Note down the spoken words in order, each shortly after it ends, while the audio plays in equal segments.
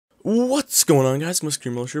What's going on, guys? My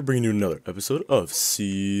Scream here, bringing you another episode of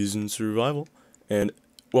Season Survival, and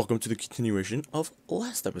welcome to the continuation of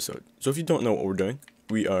last episode. So if you don't know what we're doing,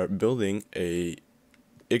 we are building a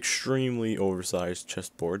extremely oversized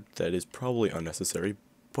chessboard that is probably unnecessary,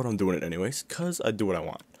 but I'm doing it anyways, because I do what I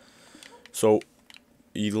want. So,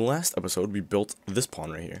 the last episode, we built this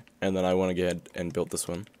pawn right here, and then I went ahead and built this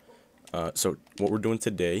one. So what we're doing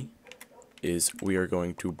today is we are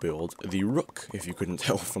going to build the Rook, if you couldn't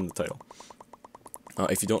tell from the title.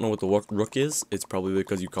 If you don't know what the Rook is, it's probably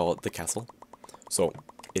because you call it the castle. So,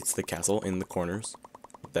 it's the castle in the corners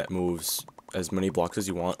that moves as many blocks as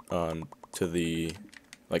you want to the,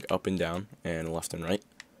 like, up and down and left and right.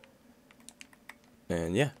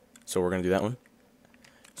 And yeah, so we're going to do that one.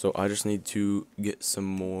 So I just need to get some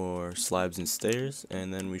more slabs and stairs,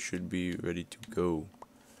 and then we should be ready to go.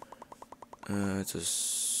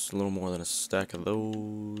 It's a little more than a stack of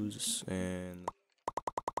those, and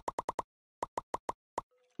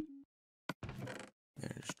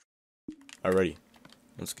alrighty,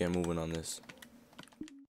 let's get moving on this.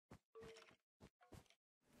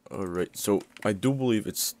 Alright, so I do believe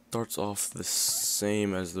it starts off the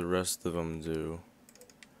same as the rest of them do,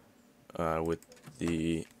 with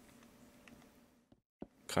the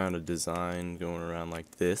kind of design going around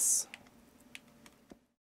like this.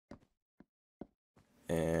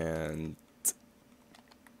 And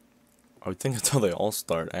I think that's how they all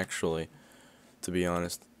start, actually, to be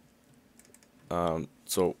honest.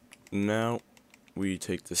 So now we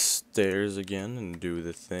take the stairs again and do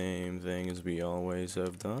the same thing as we always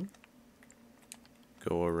have done.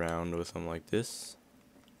 Go around with them like this.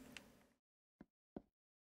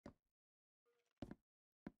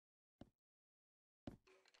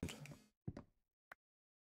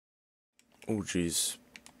 Oh jeez.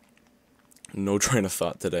 No train of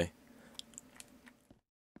thought today.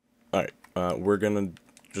 Alright, we're gonna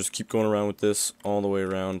just keep going around with this all the way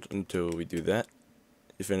around until we do that.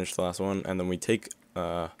 You finish the last one, and then we take,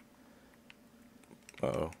 uh-oh.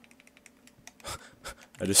 I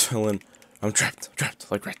just fell in. I'm trapped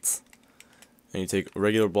like rats. And you take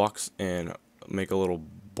regular blocks and make a little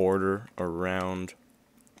border around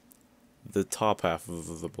the top half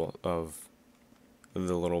of the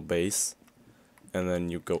little base, and then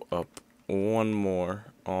you go up one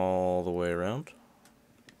more all the way around.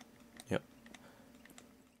 Yep.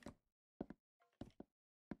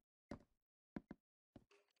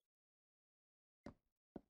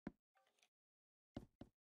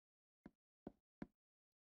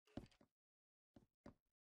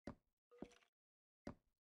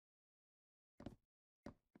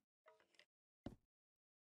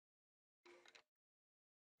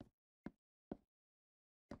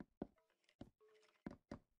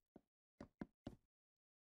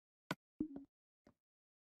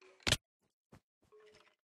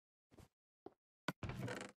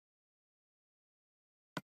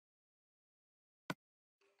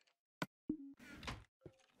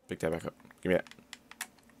 Pick that back up. Give me that.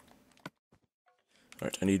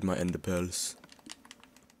 Alright, I need my ender pearls.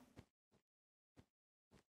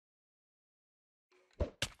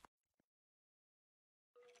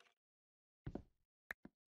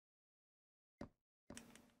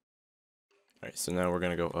 Alright, so now we're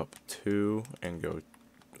gonna go up 2 and go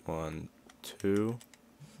 1, 2,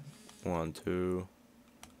 1, 2,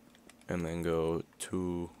 and then go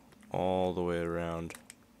 2 all the way around.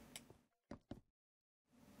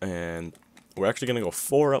 And we're actually gonna go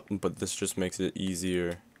 4 up, but this just makes it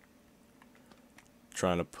easier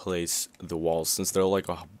trying to place the walls, since they're like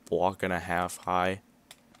a block and a half high,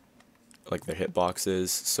 like the hitbox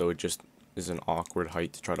is, so it just is an awkward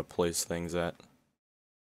height to try to place things at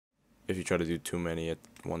if you try to do too many at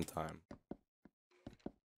one time.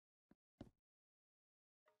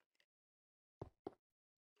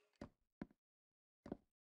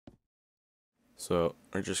 So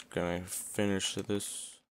we're just gonna finish this.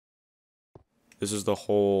 This is the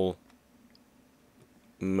whole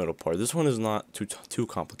middle part. This one is not too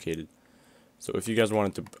complicated. So if you guys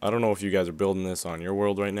wanted to, I don't know if you guys are building this on your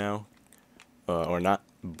world right now, or not,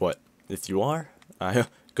 but if you are,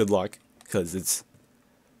 good luck, because it's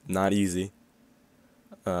not easy.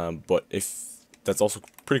 But if that's also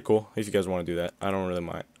pretty cool, if you guys want to do that, I don't really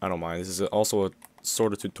mind. I don't mind. This is also a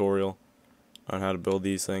sort of tutorial on how to build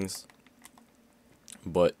these things,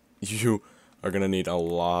 but you are gonna need a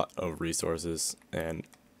lot of resources, and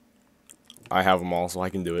I have them all, so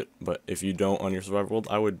I can do it. But if you don't on your survival world,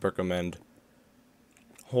 I would recommend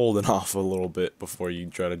holding off a little bit before you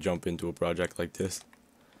try to jump into a project like this.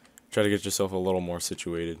 Try to get yourself a little more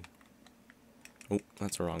situated. Oh,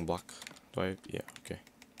 that's a wrong block. Do I? Yeah, okay.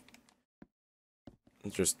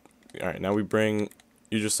 It's just, alright, now we bring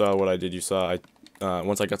you just saw what I did. You saw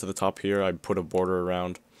once I got to the top here, I put a border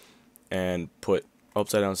around and put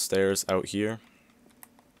upside down stairs out here.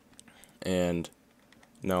 And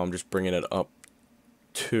now I'm just bringing it up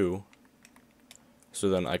 2. So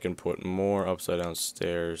then I can put more upside down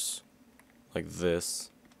stairs like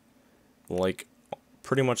this. Like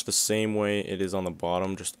pretty much the same way it is on the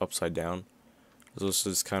bottom, just upside down. So this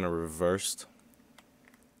is kind of reversed.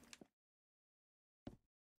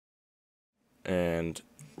 And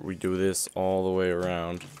we do this all the way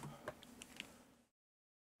around.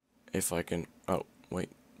 If I can, oh wait,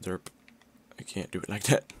 derp, I can't do it like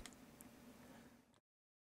that.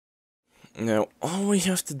 Now all we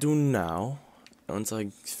have to do now, once I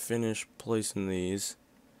finish placing these,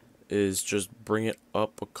 is just bring it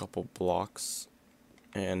up a couple blocks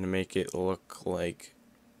and make it look like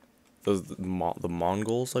the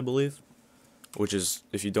Mongols, I believe. Which is,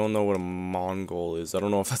 if you don't know what a Mongol is, I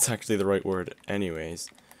don't know if that's actually the right word anyways.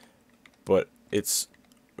 But it's,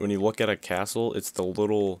 when you look at a castle, it's the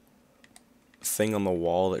little thing on the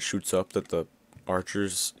wall that shoots up that the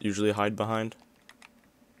archers usually hide behind.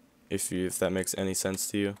 If that makes any sense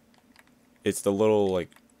to you. It's the little, like,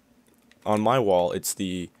 on my wall, it's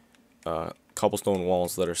the cobblestone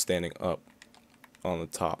walls that are standing up on the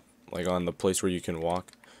top. Like on the place where you can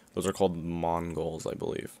walk. Those are called Mongols, I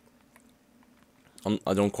believe.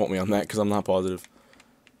 I don't quote me on that because I'm not positive.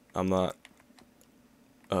 I'm not.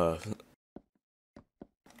 Alright,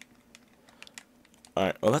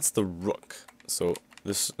 well that's the Rook. So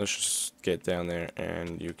let's just get down there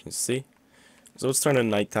and you can see. So it's turning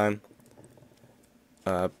nighttime.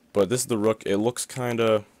 But this is the Rook. It looks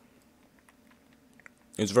kinda.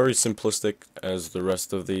 It's very simplistic as the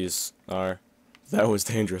rest of these are. That was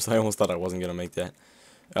dangerous. I almost thought I wasn't gonna make that.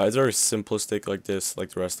 It's very simplistic like this, like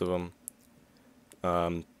the rest of them.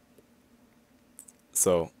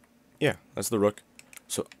 So, yeah, that's the Rook.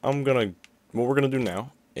 So what we're gonna do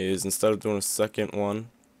now is, instead of doing a second one,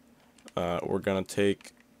 we're gonna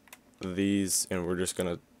take these and we're just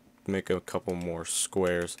gonna make a couple more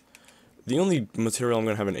squares. The only material I'm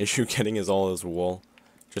gonna have an issue getting is all this wool,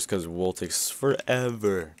 just because wool takes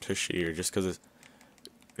forever to shear, just because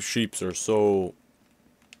sheeps are so,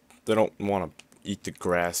 they don't want to eat the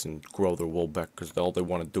grass and grow their wool back, because all they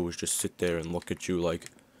want to do is just sit there and look at you like,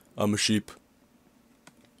 I'm a sheep.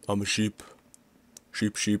 I'm a sheep.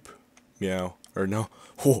 Sheep, sheep. Meow. Or no.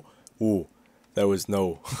 Oh, ooh. That was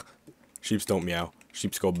no. Sheeps don't meow.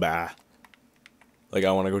 Sheeps go bah. Like,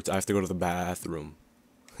 I have to go to the bathroom.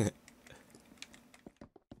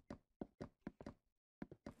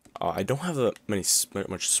 I don't have that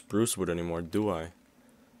much spruce wood anymore, do I?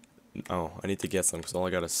 Oh, I need to get some, because all I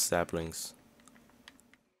got is saplings.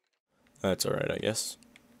 That's alright, I guess.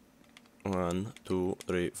 1, 2,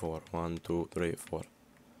 3, 4. 1, 2, 3, 4.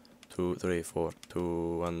 2, 3, 4.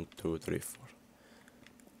 2, 1, 2, 3,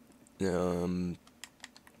 4.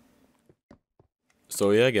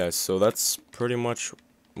 So yeah, guys. So that's pretty much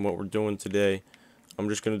what we're doing today. I'm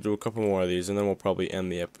just gonna do a couple more of these, and then we'll probably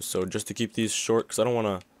end the episode, just to keep these short, because I don't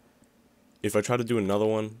wanna. If I try to do another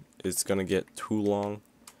one, it's gonna get too long.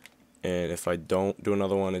 And if I don't do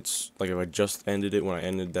another one, it's like if I just ended it when I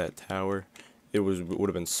ended that tower, it would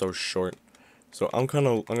have been so short. So I'm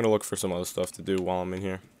gonna look for some other stuff to do while I'm in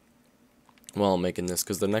here, while I'm making this,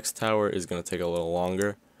 because the next tower is gonna take a little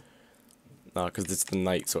longer, because it's the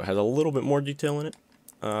night, so it has a little bit more detail in it,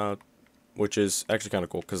 which is actually kind of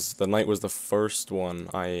cool, because the night was the first one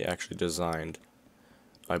I actually designed,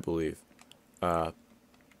 I believe.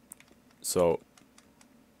 So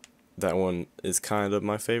that one is kind of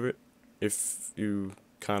my favorite. If you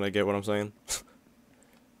kind of get what I'm saying.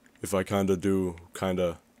 If I kind of do, kind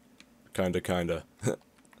of.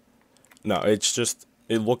 No, it's just,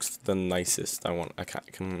 it looks the nicest. I don't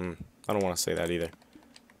want to say that either.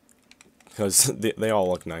 Because they all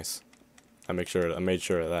look nice. I made sure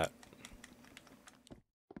of that.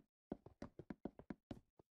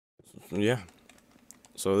 Yeah.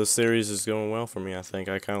 So this series is going well for me, I think.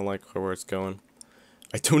 I kind of like where it's going.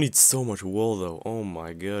 I do need so much wool, though. Oh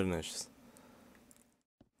my goodness.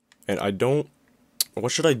 And I don't...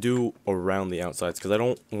 What should I do around the outsides? Because I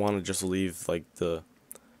don't want to just leave, like, the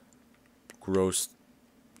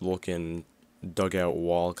gross-looking dugout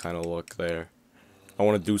wall kind of look there. I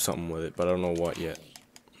want to do something with it, but I don't know what yet.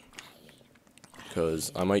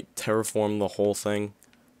 Because I might terraform the whole thing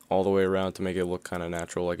all the way around to make it look kind of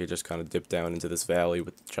natural, like it just kind of dipped down into this valley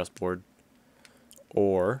with the chessboard.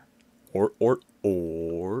 Or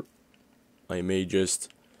I may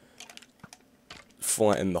just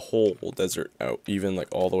flatten the whole desert out, even like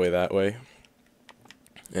all the way that way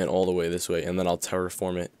and all the way this way, and then I'll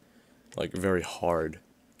terraform it like very hard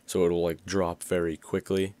so it'll like drop very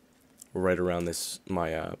quickly right around this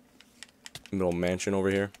my middle mansion over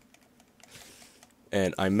here.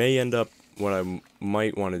 And I may end up, what I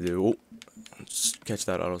might want to do, oh, just catch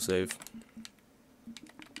that autosave.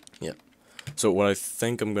 Yeah. So what I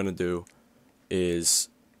think I'm gonna do is,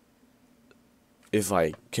 if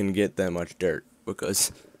I can get that much dirt,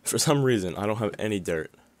 because for some reason I don't have any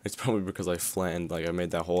dirt. It's probably because I flattened, like I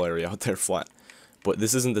made that whole area out there flat. But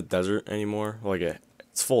this isn't the desert anymore. Like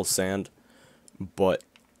it's full of sand. But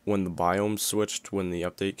when the biome switched, when the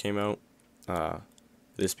update came out,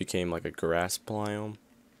 this became like a grass biome,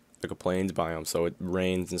 like a plains biome. So it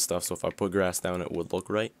rains and stuff. So if I put grass down, it would look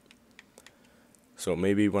right. So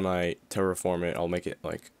maybe when I terraform it, I'll make it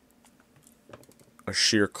like a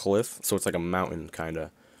sheer cliff. So it's like a mountain kind of.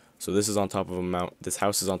 So this is on top of a mountain. This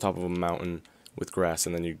house is on top of a mountain with grass,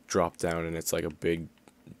 and then you drop down, and it's like a big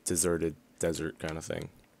deserted desert kind of thing.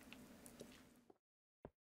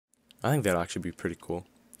 I think that'll actually be pretty cool.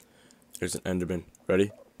 There's an Enderman.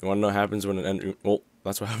 Ready? You want to know what happens when an Enderman... Well,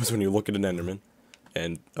 that's what happens when you look at an Enderman.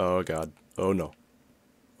 And, oh god. Oh no.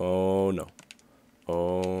 Oh no.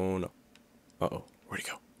 Oh no. Uh-oh. Where'd he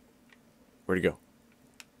go? Where'd he go?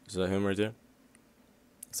 Is that him right there?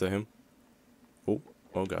 Is that him? Oh.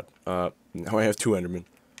 Oh god. Now I have two Endermen.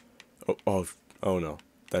 Oh no.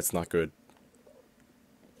 That's not good.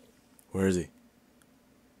 Where is he?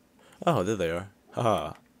 Oh, there they are.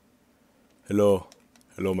 Haha. Hello.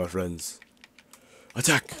 Hello, my friends.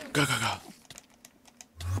 Attack! Ga ga ga!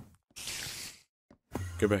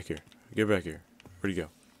 Get back here. Get back here. Where'd he go?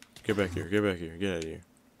 Get back here. Get back here. Get out of here.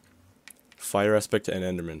 Fire aspect and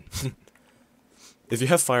Enderman. If you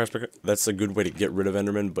have fire aspect, that's a good way to get rid of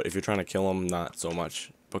Enderman, but if you're trying to kill them, not so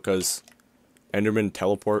much. Because Endermen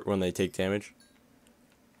teleport when they take damage.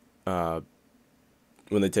 When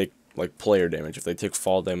they take, like, player damage. If they take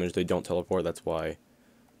fall damage, they don't teleport. That's why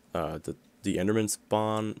the Enderman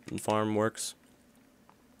spawn farm works.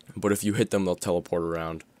 But if you hit them, they'll teleport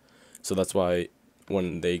around. So that's why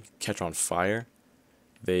when they catch on fire,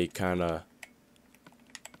 they kind of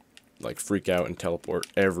like freak out and teleport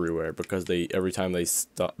everywhere, because every time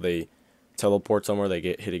they teleport somewhere, they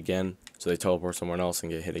get hit again. So they teleport somewhere else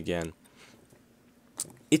and get hit again.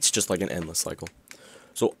 It's just like an endless cycle.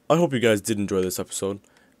 So I hope you guys did enjoy this episode,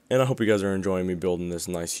 and I hope you guys are enjoying me building this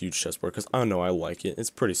nice huge chessboard, because I know I like it. It's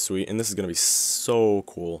pretty sweet, and this is gonna be so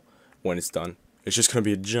cool when it's done. It's just gonna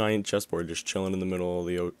be a giant chessboard just chilling in the middle of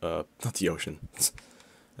the not the ocean,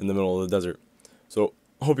 in the middle of the desert. So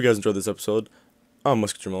I hope you guys enjoyed this episode. I'm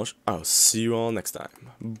Musketeer Milish. I'll see you all next time.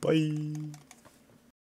 Bye.